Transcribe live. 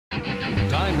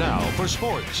Time now for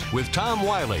sports with Tom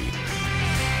Wiley.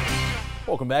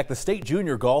 Welcome back. The state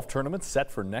junior golf tournament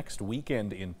set for next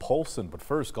weekend in Polson. But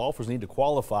first, golfers need to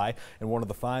qualify in one of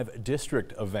the 5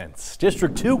 district events.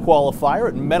 District 2 qualifier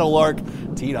at Meadowlark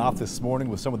teed off this morning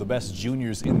with some of the best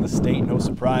juniors in the state. No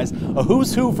surprise, a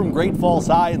who's who from Great Falls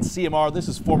High and CMR. This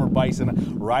is former Bison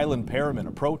Rylan Perriman.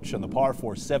 Approach on the par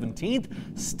 4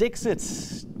 17th. Sticks it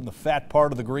in the fat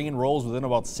part of the green, rolls within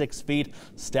about 6 feet,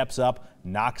 steps up,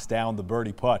 knocks down the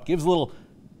birdie putt. Gives a little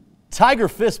tiger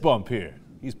fist bump here.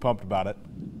 He's pumped about it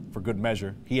for good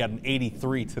measure. He had an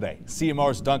 83 today.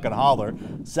 CMR's Duncan Holler,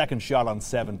 second shot on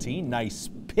 17. Nice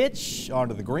pitch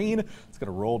onto the green. It's going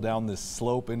to roll down this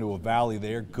slope into a valley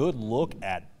there. Good look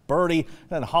at birdie. And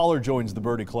then Holler joins the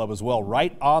birdie club as well.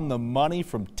 Right on the money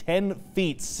from 10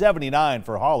 feet, 79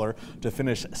 for Holler to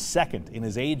finish second in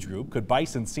his age group. Could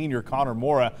Bison senior Connor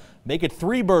Mora make it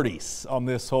 3 birdies on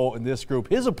this hole in this group?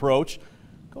 His approach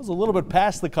goes a little bit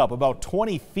past the cup, about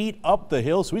 20 feet up the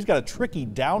hill, so he's got a tricky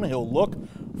downhill look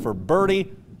for birdie.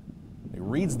 He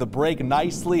reads the break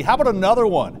nicely. How about another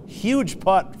one? Huge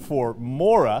putt for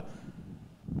Mora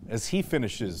as he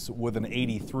finishes with an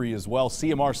 83 as well.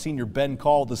 CMR senior Ben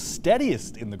Call, the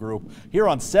steadiest in the group. Here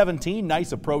on 17,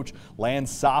 nice approach, lands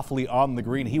softly on the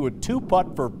green. He would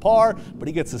 2-putt for par, but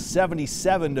he gets a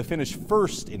 77 to finish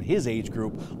first in his age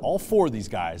group. All 4 of these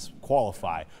guys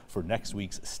qualify for next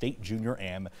week's State Junior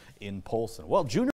Am in Polson. Well, junior